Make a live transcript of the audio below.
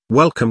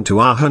Welcome to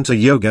our Hunter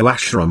Yoga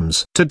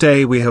Ashrams.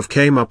 Today we have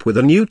came up with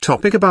a new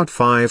topic about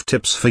 5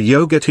 tips for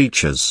yoga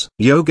teachers.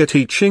 Yoga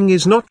teaching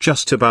is not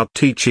just about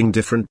teaching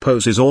different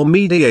poses or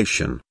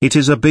mediation. It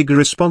is a big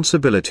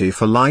responsibility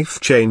for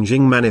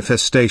life-changing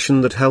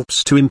manifestation that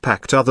helps to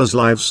impact others'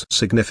 lives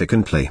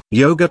significantly.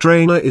 Yoga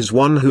trainer is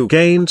one who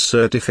gained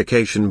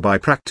certification by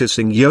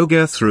practicing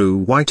yoga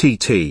through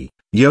YTT.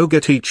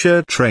 Yoga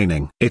teacher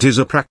training. It is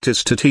a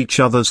practice to teach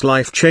others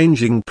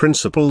life-changing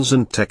principles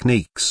and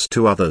techniques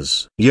to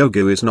others.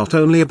 Yoga is not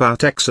only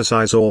about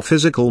exercise or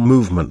physical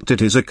movement,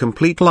 it is a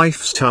complete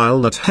lifestyle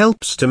that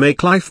helps to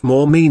make life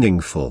more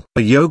meaningful.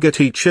 A yoga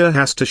teacher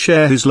has to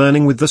share his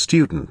learning with the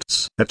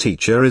students. A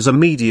teacher is a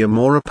medium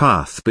or a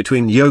path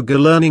between yoga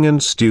learning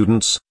and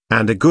students,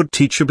 and a good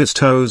teacher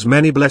bestows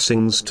many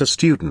blessings to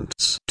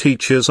students.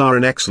 Teachers are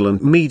an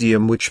excellent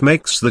medium which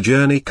makes the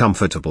journey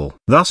comfortable.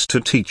 Thus, to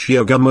teach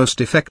yoga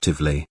most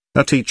effectively,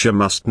 a teacher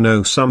must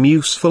know some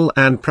useful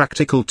and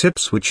practical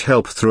tips which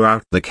help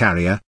throughout the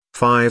career.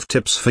 5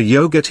 tips for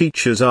yoga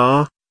teachers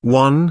are: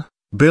 1.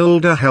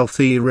 Build a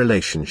healthy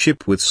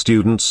relationship with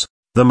students.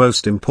 The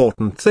most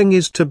important thing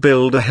is to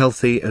build a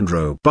healthy and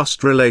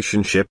robust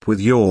relationship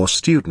with your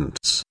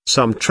students.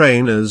 Some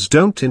trainers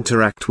don't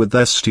interact with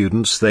their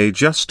students, they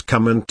just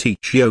come and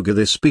teach yoga.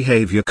 This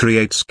behavior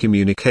creates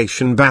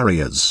communication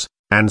barriers,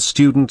 and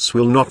students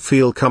will not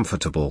feel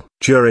comfortable.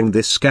 During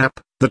this gap,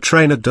 the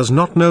trainer does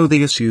not know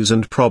the issues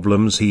and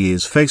problems he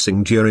is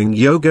facing during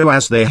yoga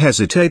as they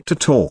hesitate to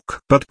talk.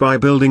 But by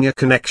building a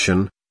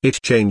connection, it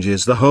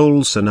changes the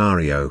whole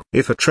scenario.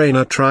 If a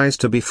trainer tries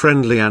to be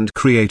friendly and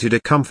created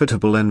a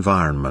comfortable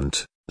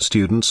environment,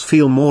 students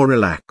feel more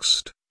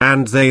relaxed,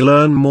 and they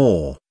learn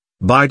more.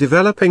 By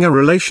developing a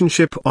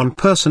relationship on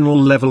personal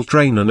level,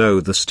 trainer know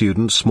the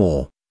students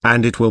more,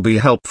 and it will be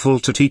helpful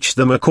to teach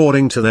them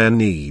according to their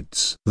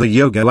needs. The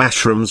yoga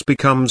ashrams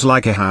becomes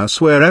like a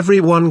house where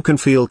everyone can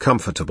feel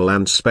comfortable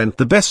and spend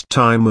the best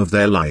time of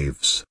their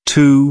lives.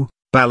 2.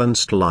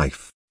 Balanced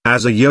life.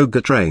 As a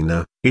yoga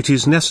trainer, it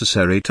is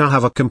necessary to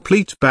have a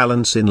complete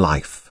balance in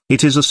life.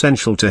 It is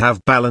essential to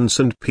have balance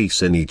and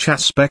peace in each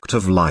aspect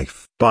of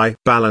life. By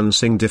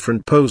balancing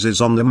different poses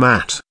on the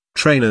mat,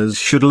 trainers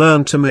should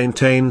learn to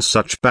maintain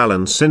such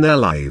balance in their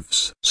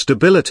lives.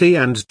 Stability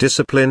and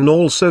discipline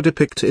also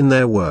depict in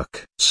their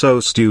work.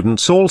 So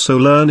students also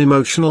learn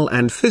emotional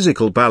and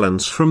physical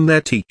balance from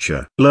their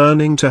teacher.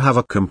 Learning to have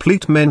a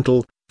complete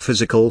mental,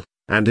 physical,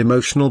 and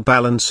emotional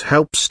balance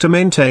helps to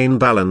maintain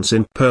balance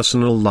in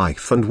personal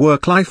life and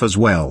work life as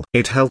well.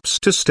 It helps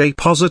to stay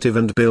positive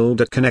and build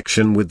a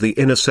connection with the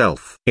inner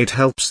self. It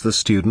helps the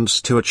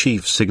students to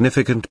achieve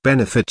significant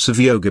benefits of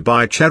yoga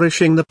by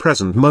cherishing the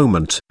present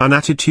moment. An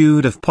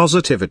attitude of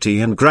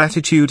positivity and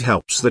gratitude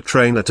helps the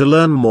trainer to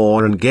learn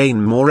more and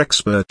gain more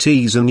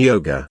expertise in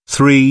yoga.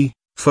 3.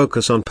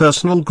 Focus on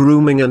personal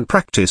grooming and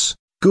practice.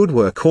 Good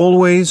work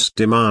always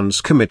demands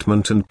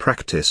commitment and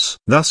practice.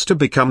 Thus, to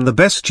become the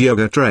best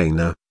yoga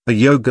trainer, a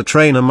yoga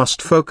trainer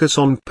must focus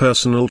on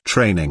personal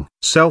training.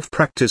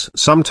 Self-practice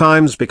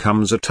sometimes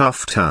becomes a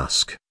tough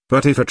task,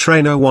 but if a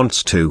trainer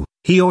wants to,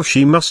 he or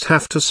she must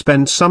have to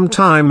spend some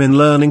time in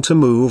learning to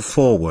move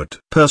forward.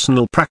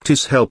 Personal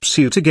practice helps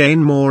you to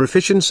gain more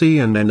efficiency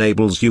and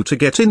enables you to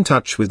get in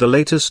touch with the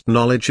latest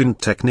knowledge and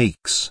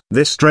techniques.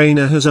 This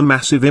trainer has a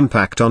massive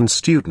impact on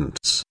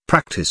students.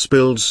 Practice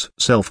builds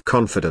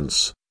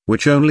self-confidence,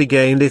 which only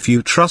gained if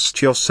you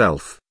trust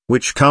yourself,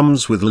 which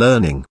comes with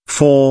learning.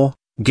 4.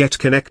 Get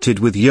connected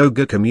with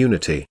yoga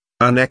community.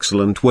 An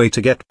excellent way to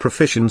get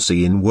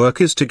proficiency in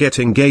work is to get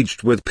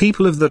engaged with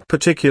people of that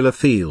particular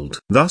field.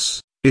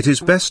 Thus, it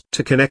is best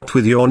to connect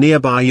with your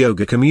nearby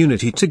yoga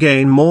community to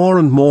gain more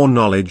and more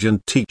knowledge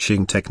and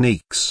teaching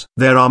techniques.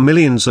 There are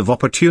millions of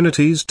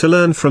opportunities to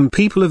learn from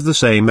people of the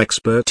same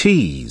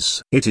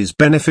expertise. It is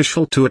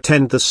beneficial to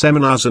attend the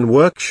seminars and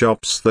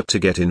workshops that to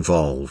get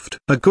involved.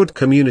 A good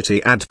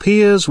community and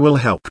peers will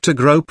help to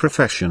grow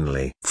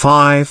professionally.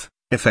 5.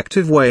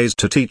 Effective ways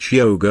to teach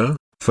yoga.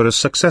 For a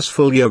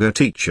successful yoga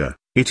teacher,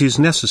 it is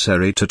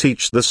necessary to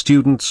teach the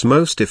students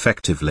most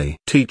effectively.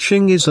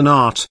 Teaching is an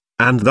art,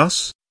 and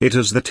thus, it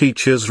is the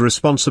teacher's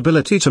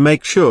responsibility to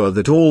make sure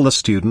that all the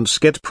students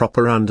get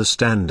proper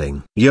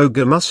understanding.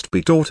 Yoga must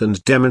be taught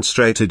and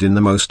demonstrated in the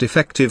most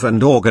effective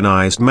and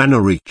organized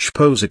manner, each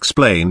pose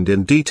explained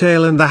in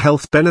detail and the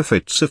health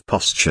benefits of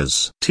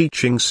postures.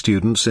 Teaching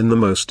students in the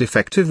most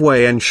effective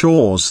way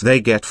ensures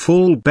they get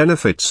full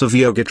benefits of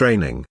yoga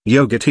training.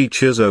 Yoga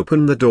teachers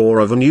open the door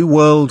of a new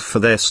world for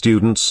their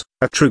students,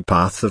 a true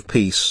path of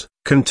peace,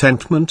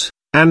 contentment,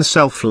 and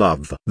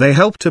self-love. They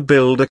help to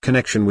build a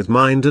connection with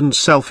mind and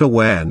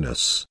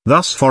self-awareness.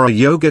 Thus, for a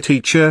yoga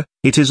teacher,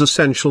 it is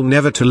essential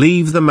never to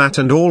leave the mat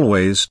and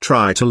always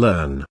try to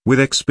learn. With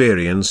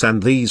experience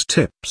and these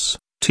tips,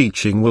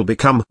 teaching will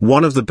become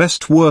one of the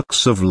best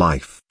works of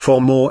life.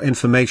 For more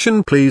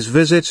information, please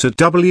visit at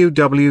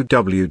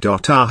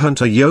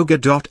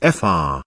www.ourhunteryoga.fr.